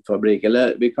en pilotfabrik,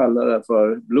 eller vi kallar det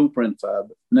för Blueprint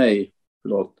Fab,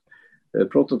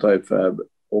 Prototype Fab.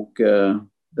 Och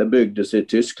det byggdes i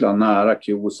Tyskland nära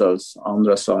QCells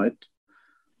andra site.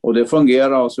 Och det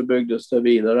fungerade och så byggdes det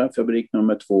vidare, fabrik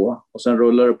nummer 2. Och sen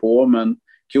rullade det på, men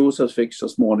QCells fick så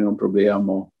småningom problem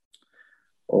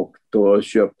och då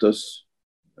köptes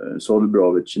Solibro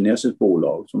av ett kinesiskt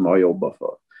bolag som jag jobbar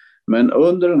för. Men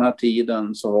under den här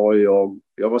tiden så har jag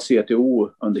var CTO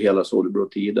under hela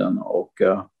Solibro-tiden och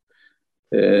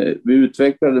vi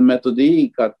utvecklade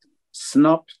metodik att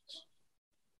snabbt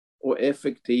och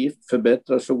effektivt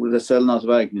förbättra solcellernas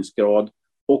verkningsgrad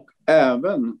och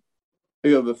även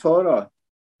överföra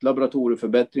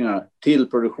laboratorieförbättringar till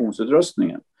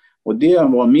produktionsutrustningen. Och det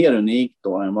var mer unikt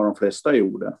då än vad de flesta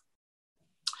gjorde.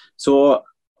 Så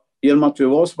genom att vi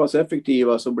var så pass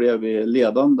effektiva så blev vi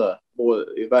ledande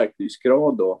i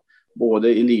verkningsgrad då, både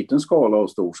i liten skala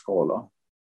och stor skala.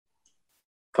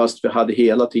 Fast vi hade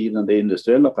hela tiden det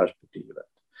industriella perspektivet.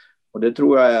 Och det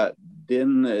tror jag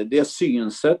är det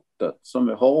synsättet som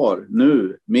vi har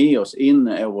nu med oss in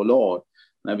i Evolar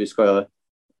när vi ska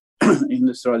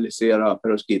industrialisera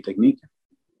perovskittekniken.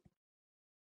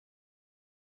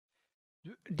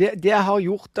 Det jeg har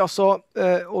gjort, altså,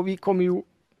 og vi kommer jo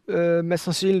mest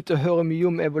sannsynlig til å høre mye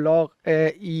om Evolar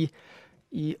i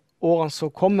årene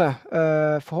som kommer,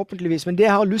 forhåpentligvis. Men det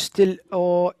jeg har lyst til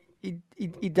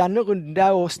i denne runden,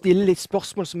 det å stille litt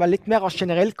spørsmål som litt mer av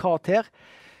generell karakter.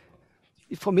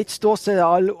 Fra mitt ståsted er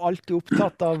jeg alltid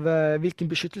opptatt av hvilken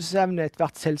beskyttelsesevne et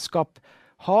hvert selskap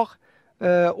har,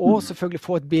 og selvfølgelig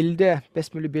få et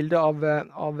best mulig bilde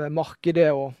av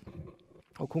markedet og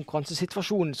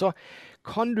konkurransesituasjonen. Så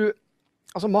kan du,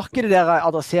 altså markedet dere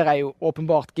adresserer jo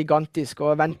åpenbart gigantisk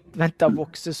og venter å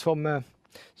vokse som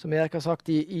Erik har sagt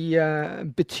i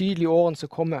betydelige årene som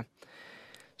kommer.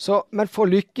 Så, men for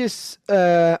å lykkes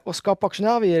å skape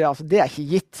aksjonærer, altså, det ikke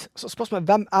gitt. Så spørsmålet,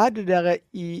 hvem det dere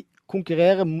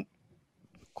konkurrerer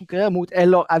mot,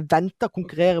 eller venter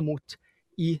konkurrere mot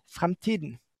i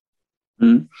fremtiden?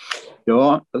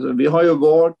 Ja, alltså, vi har ju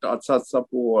valt att satsa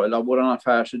på, eller vår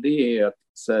affärsidé är att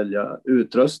sälja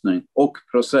utrustning och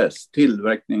process,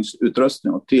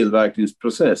 tillverkningsutrustning och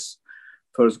tillverkningsprocess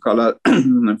för så kallade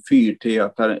 4T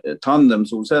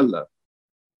tandemsolceller.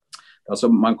 Alltså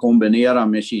man kombinerar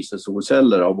med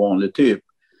kiselsolceller av vanlig typ.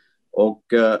 Och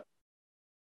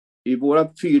i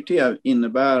vårat 4T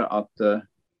innebär att det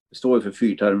står för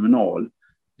fyrterminal.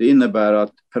 Det innebär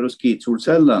att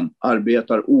perovskitsolcellen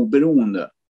arbetar oberoende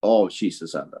av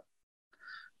kiselceller.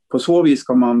 På så vis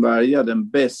kan man välja den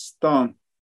bästa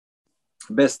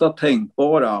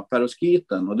tänkbara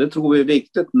perovskiten. Och det tror vi är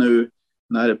viktigt nu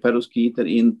när perovskiter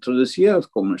introduceras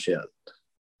kommersiellt.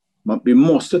 Vi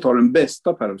måste ta den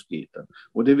bästa perovskiten.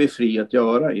 Och det är vi fri att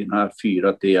göra i den här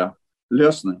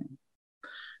 4T-lösningen.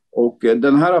 Och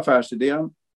den här affärsidén,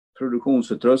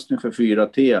 produktionsutrustning för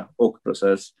 4T och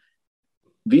process,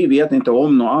 vi vet inte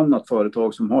om något annat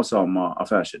företag som har samma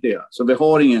affärsidé. Så vi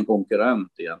har ingen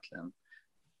konkurrent egentligen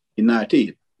i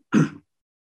närtid.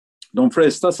 De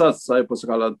flesta satsar på så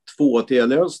kallad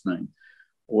 2T-lösning.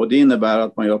 Och det innebär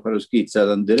att man gör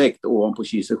perovskitcellen direkt ovanpå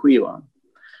kiselskivan.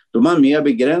 De är mer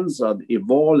begränsad i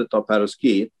valet av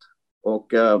perovskit.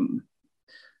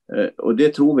 Och det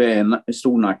tror vi är en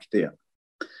stor nackdel.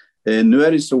 Nu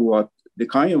är det så att det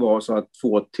kan ju vara så att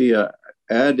 2T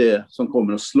är det som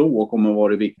kommer att slå och kommer att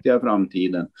vara det viktiga i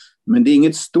framtiden. Men det är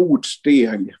inget stort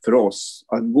steg för oss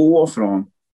att gå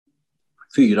från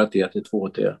 4T till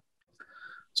 2T.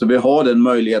 Så vi har den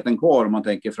möjligheten kvar om man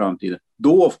tänker framtiden.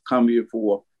 Då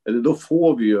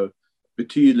får vi ju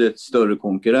betydligt större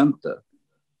konkurrenter.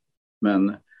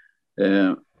 Men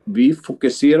vi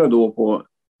fokuserar då på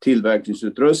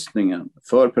tillverkningsutrustningen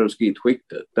för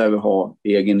perovskitskiktet där vi har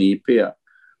egen IP.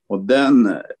 Och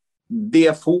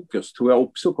det fokus tror jag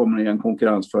också kommer att ge en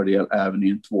konkurrensfördel även i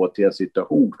en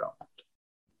 2T-situation framåt.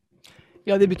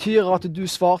 Ja, det betyder at du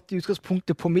svarte i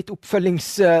utgangspunktet på mitt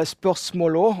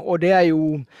oppfølgingsspørsmål også, og det er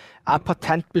jo, er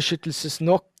patentbeskyttelses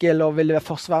nok, eller vil det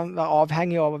først være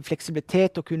avhengig av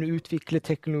fleksibilitet og kunne utvikle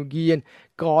teknologien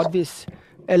gradvis,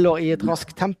 eller i et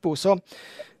raskt tempo.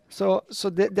 Så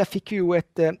det fikk vi jo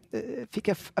jeg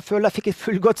føler jeg fikk et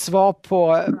fullgodt svar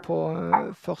på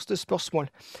første spørsmål.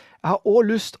 Jeg har også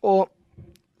lyst å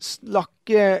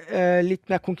snakke litt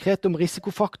mer konkret om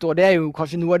risikofaktorer. Det er jo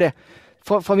kanskje noe av det.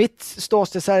 Fra mitt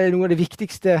ståsted så er det noe av det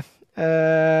viktigste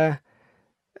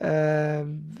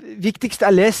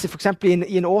jeg leser for eksempel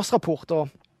i en årsrapport, og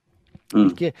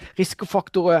hvilke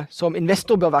risikofaktorer som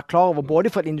investor bør være klar over, både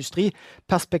fra et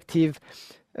industriperspektiv,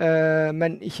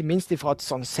 men ikke minst fra et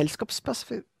sånn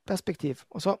selskapsperspektiv.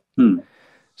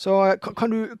 Så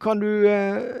kan du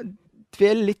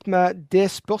dvele litt med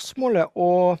det spørsmålet,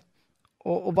 og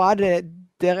hva er det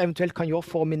dere eventuelt kan gjøre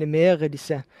for å minimere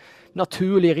disse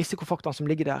naturliga risikofaktorer som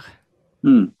ligger där?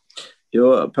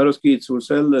 Ja,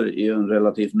 perovskitsolceller är en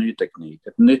relativt ny teknik.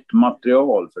 Ett nytt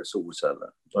material för solceller.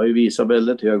 Det har ju visat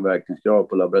väldigt hög verkningsgrad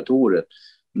på laboratoriet.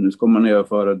 Men nu ska man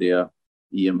överföra det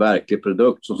i en verklig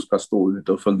produkt som ska stå ut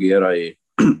och fungera i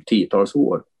tiotals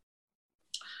år.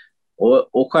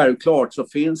 Och självklart så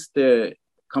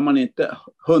kan man inte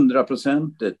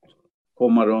 100%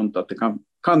 komma runt att det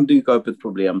kan dyka upp ett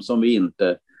problem som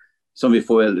vi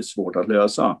får väldigt svårt att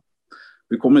lösa.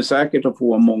 Vi kommer säkert att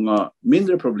få många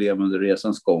mindre problem under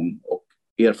resans gång, och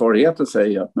erfarenheten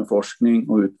säger att med forskning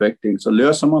och utveckling så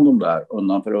löser man dem där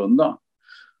undan för undan.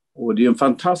 Och det är en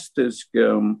fantastisk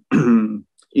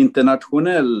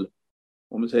internationell,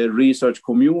 om man säger, research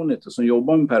community som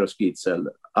jobbar med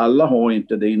perovskitceller. Alla har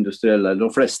inte det industriella, de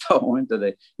flesta har inte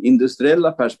det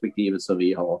industriella perspektivet som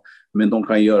vi har, men de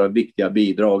kan göra viktiga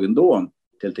bidrag ändå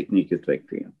till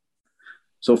teknikutvecklingen.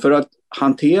 Så för att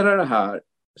hantera det här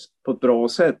på ett bra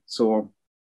sätt så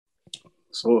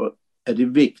är det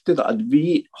viktigt att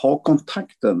vi har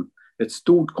ett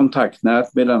stort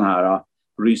kontaktnät med den här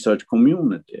research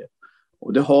community.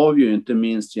 Och det har vi ju inte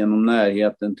minst genom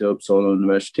närheten till Uppsala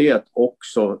universitet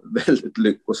också väldigt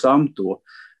lyckosamt då,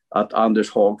 att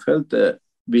Anders Hagfeldt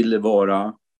ville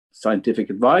vara scientific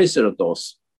advisor åt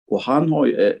oss. Och han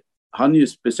är ju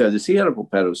specialiserad på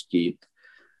perovskit.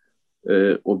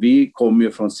 Och vi kommer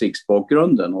ju från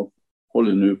SIX-bakgrunden och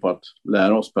håller nu på att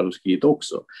lära oss perovskit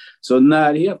också. Så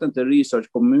närheten till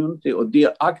research community och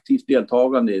aktivt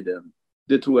deltagande i den,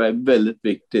 det tror jag är väldigt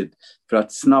viktigt för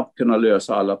att snabbt kunna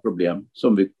lösa alla problem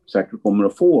som vi säkert kommer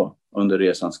att få under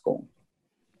resans gång.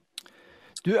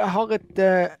 Du har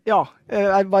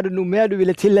var det nog mer du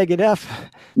ville tillägga där?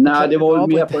 Nej, det var ju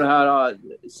mer på det här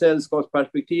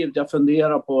sällskapsperspektivet. Jag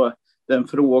funderar på den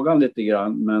frågan lite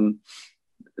grann, men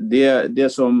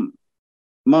det som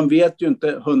man vet ju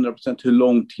inte 100% hur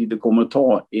lång tid det kommer att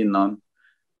ta innan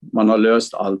man har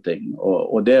löst allting.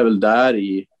 Och det är väl där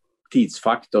i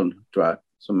tidsfaktorn, tror jag,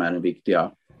 som är den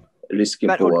viktiga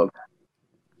risken på.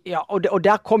 Ja, og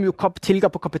der kom jo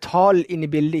tilgang på kapital inn i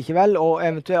bildet, ikke vel? Og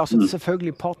eventuelt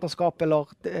selvfølgelig partnerskap, eller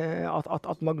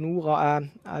at Magnora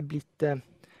blitt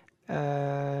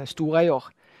storeier.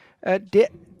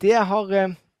 Jeg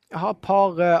har et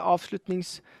par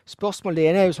avslutningsspørsmål. Det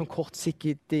ene jo sånn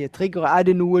kortsiktig trigger.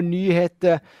 Det noen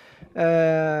nyheter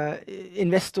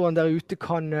investoren der ute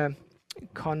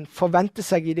kan forvente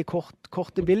seg i det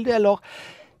korte bildet, eller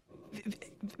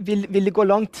vil det gå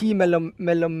lang tid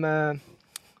mellom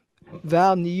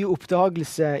hver nye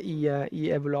uppdagelse i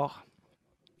Evolar?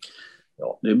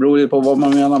 Ja, det beror ju på vad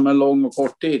man menar med lång och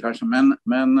kort tid kanske,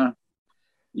 men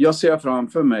jag ser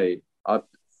framför mig att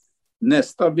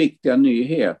nästa viktiga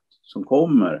nyhet som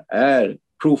kommer är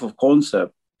proof of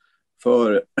concept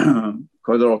för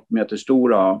kvadratmeter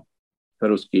stora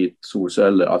perovskit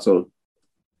solceller, alltså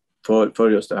för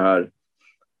just det här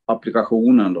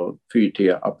applikationen då,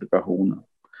 4T-applikationen.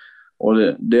 Och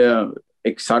det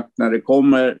exakt när det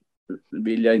kommer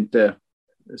vill jag inte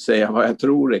säga vad jag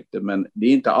tror riktigt, men det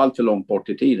är inte allt för långt bort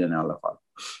i tiden i alla fall.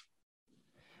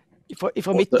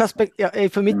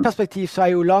 Fra mitt perspektiv så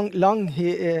jo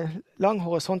lang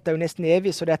horisont jo nesten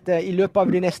evig, så dette i løpet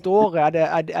av det neste året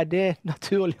er det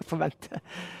naturligt å forvente?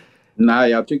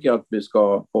 Nej, jag tycker att vi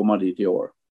ska komma dit i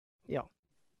år. Ja,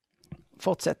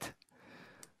 fortsätt.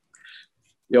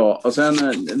 Ja, och sen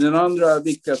den andra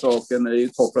viktiga saken är ju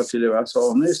kopplat till det jag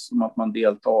sa nyss, som att man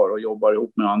deltar och jobbar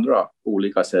ihop med andra på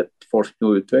olika sätt, forskning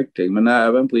och utveckling, men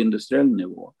även på industriell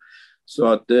nivå. Så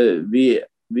att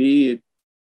vi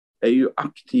är ju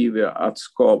aktiva att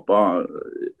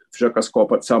försöka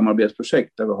skapa ett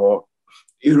samarbetsprojekt där vi har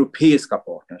europeiska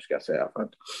partners, ska jag säga. För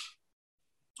att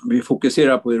vi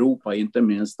fokuserar på Europa, inte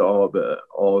minst av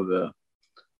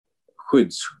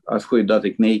att skydda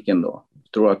tekniken då.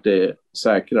 Jag tror att det är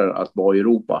säkrare att vara i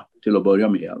Europa till att börja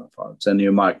med i alla fall. Sen är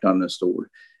ju marknaden stor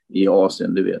i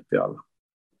Asien, det vet vi alla.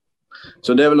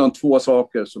 Så det är väl de två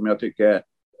saker som jag tycker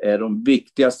är de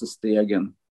viktigaste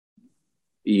stegen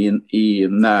i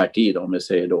närtid, om vi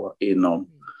säger då, inom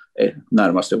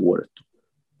närmaste året.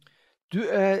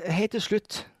 Du, helt til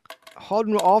slutt, har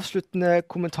du noen avsluttende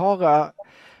kommentarer?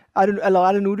 Eller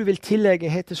er det noe du vil tillegge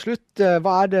helt til slutt?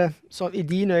 Hva er det som i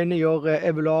dine øyne gjør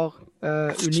Evolar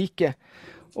unike?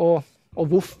 Och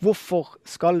varför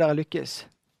ska det lyckas?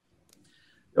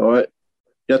 Ja,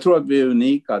 jag tror att vi är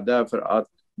unika därför att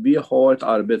vi har ett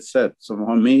arbetssätt som vi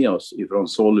har med oss ifrån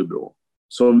Solubro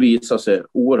som visar sig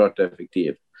oerhört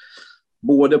effektivt.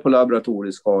 Både på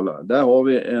laboratorieskala. Där har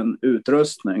vi en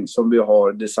utrustning som vi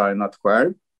har designat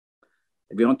själv.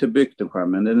 Vi har inte byggt den själv,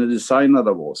 men den är designad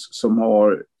av oss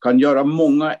som kan göra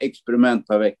många experiment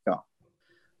per vecka.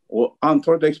 Och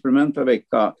antalet experiment per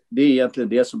vecka, det är egentligen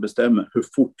det som bestämmer hur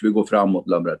fort vi går framåt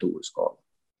laboratorieskala.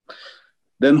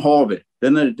 Den har vi,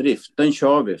 den är i drift, den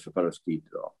kör vi för perovskit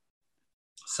idag.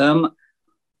 Sen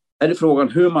är det frågan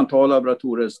hur man tar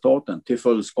laboratorieresultaten till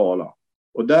full skala.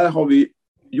 Och där har vi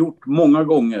gjort många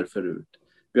gånger förut.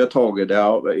 Vi har tagit det,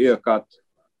 har ökat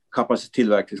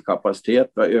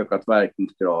tillverkningskapacitet, vi har ökat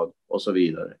verkningsgrad och så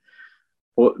vidare.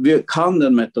 Och vi kan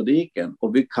den metodiken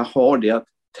och vi har det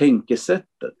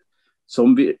tänkesättet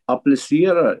som vi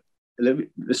applicerar, eller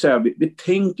vi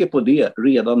tänker på det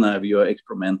redan när vi gör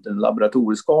experimenten i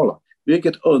laboratorieskala,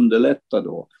 vilket underlättar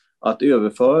då att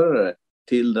överföra det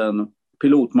till den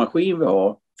pilotmaskin vi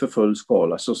har för full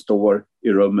skala som står i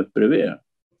rummet bredvid.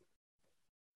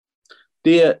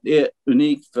 Det är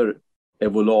unikt för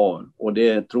Evolar och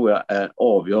det tror jag är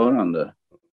avgörande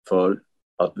för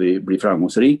att vi blir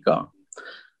framgångsrika.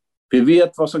 Vi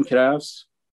vet vad som krävs.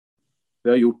 Vi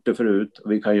har gjort det förut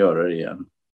och vi kan göra det igen.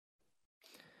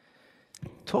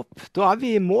 Topp. Då är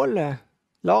vi i mål,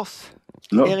 Lars,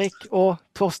 Erik och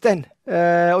Torsten.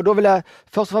 Och då vill jag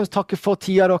först och främst tacka för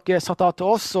tiden dere satt av till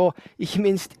oss och inte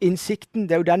minst insikten.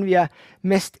 Det är ju den vi är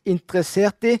mest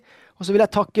intresserade i. Och så vill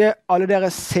jag tacka alla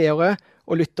deras seere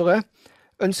och lyttere.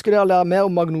 Ønsker dere å lære mer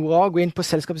om Magnora, gå inn på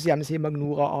selskapets hjemmeside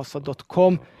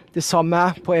magnoraasa.com. Det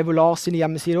samme på Evolar sine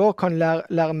hjemmesider, kan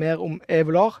lære mer om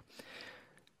Evolar.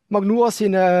 Magnora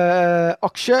sine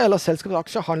aksjer, eller selskapets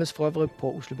aksjer, handles for øvrig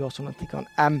på Oslo Børs under tikkeren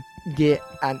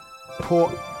MGN. På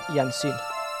gjensyn.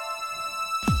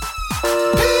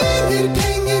 Penger,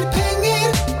 penger,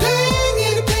 penger,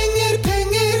 penger, penger,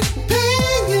 penger,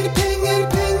 penger, penger,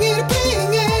 penger,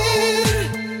 penger.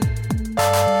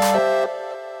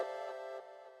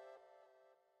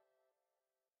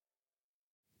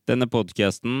 Denne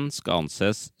podcasten skal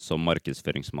anses som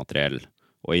markedsføringsmateriell,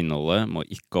 og innholdet må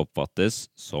ikke oppfattes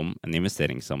som en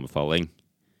investeringsanbefaling.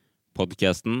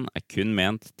 Podcasten kun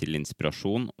ment til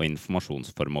inspirasjon og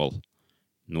informasjonsformål.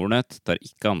 Nordnett tar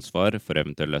ikke ansvar for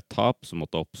eventuelle tap som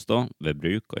måtte oppstå ved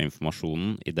bruk av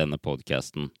informasjonen i denne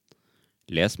podcasten.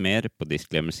 Les mer på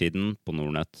disclaimer-siden på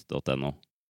nordnett.no.